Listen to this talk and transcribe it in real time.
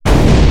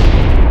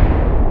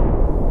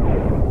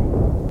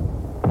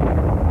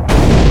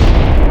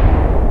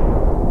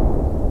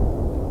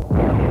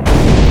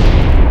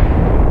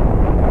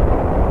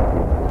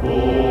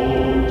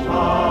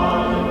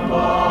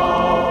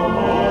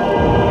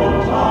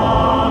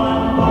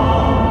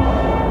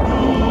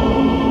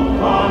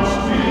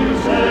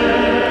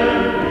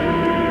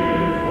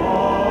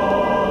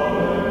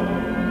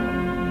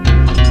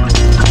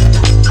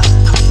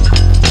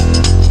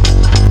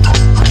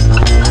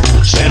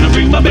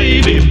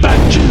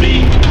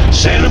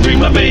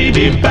my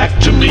baby back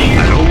to me.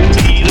 I don't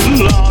need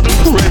a lot of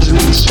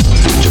presents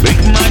to make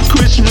my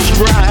Christmas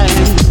bright.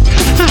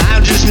 I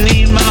just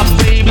need my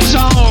baby's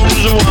arms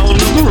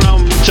wound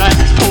around me tight.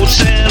 Oh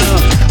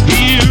Santa,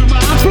 hear my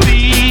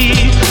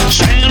plea.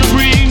 Santa,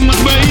 bring my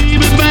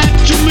baby back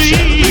to me.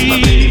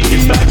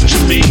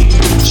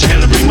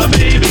 Santa, bring my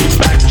baby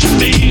back to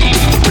me.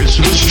 The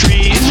Christmas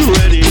tree is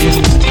ready,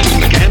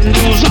 the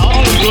candles all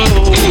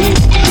aglow.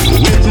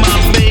 With my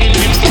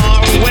baby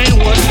far away,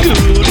 what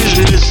good is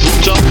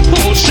mistletoe?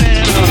 Oh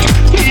Santa,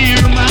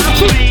 hear my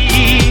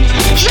plea.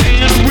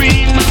 Santa,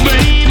 bring my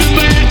baby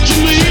back to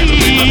me. Santa,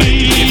 bring my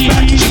baby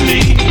back to me.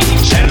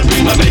 Santa,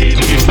 bring my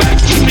baby back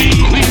to me.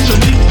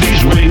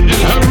 Please reindeer,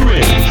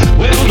 hurry.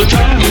 Well, the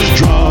time is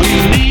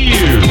drawing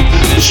near.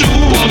 It sure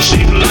won't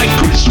seem like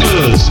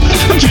Christmas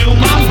until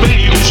my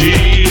baby's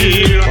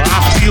here.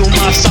 I feel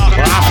my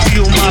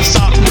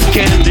sock with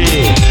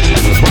candy,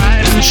 a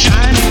bright and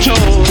shiny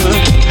toy.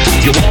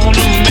 You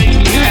wanna make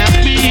me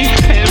happy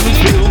and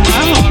fill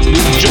my heart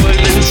with joy.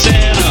 Then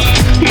Santa,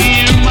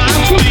 hear my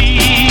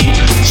plea.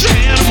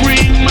 Santa,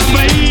 bring my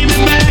baby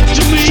back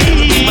to me.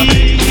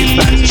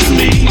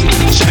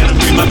 Santa,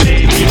 bring my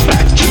baby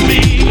back to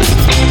me.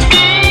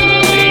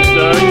 Hey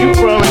son, you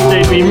promised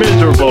they'd be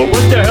miserable.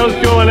 What the hell's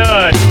going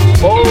on?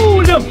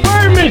 Oh, the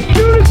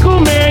pharmaceutical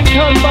man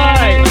come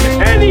by,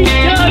 and he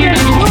got it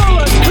full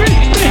of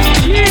Christmas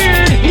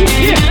cheer.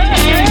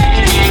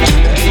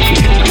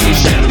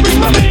 Santa, bring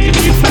my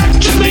baby back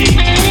to me.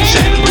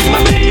 Santa, bring my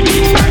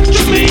baby back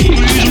to me.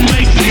 Please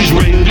make these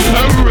reindeer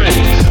hurry.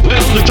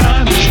 Well, the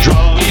time is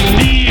drawing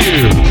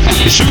near.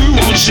 It sure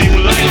won't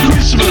seem like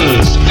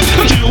Christmas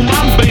until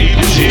my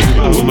baby's here.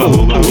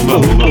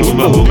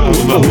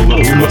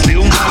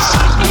 Fill my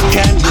sock with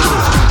candy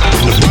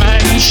and a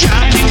bright and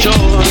shiny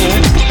toy.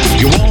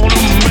 You wanna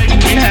make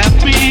me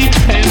happy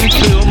and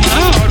fill my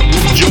heart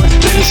with joy.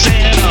 Then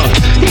Santa,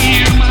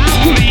 hear my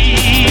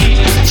plea.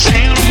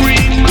 Santa,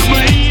 bring my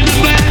baby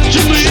back to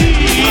me.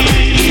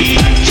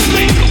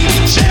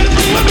 Santa,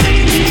 bring my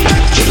baby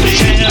back to me.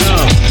 Santa,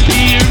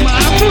 hear my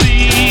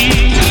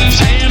plea.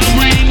 Santa,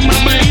 bring my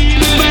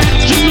baby back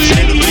to me.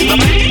 Santa, bring my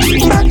baby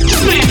back to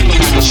me.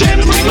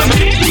 Santa, bring my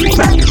baby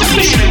back to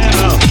me.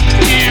 Santa,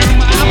 hear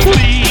my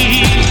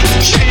plea.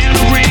 Santa,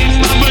 bring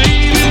my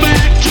baby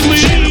back to me.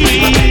 Santa,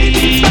 bring my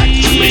baby back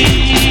to me.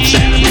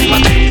 Santa, bring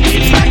my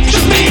baby back to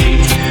me.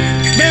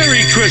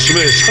 Merry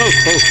Christmas, ho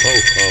ho ho.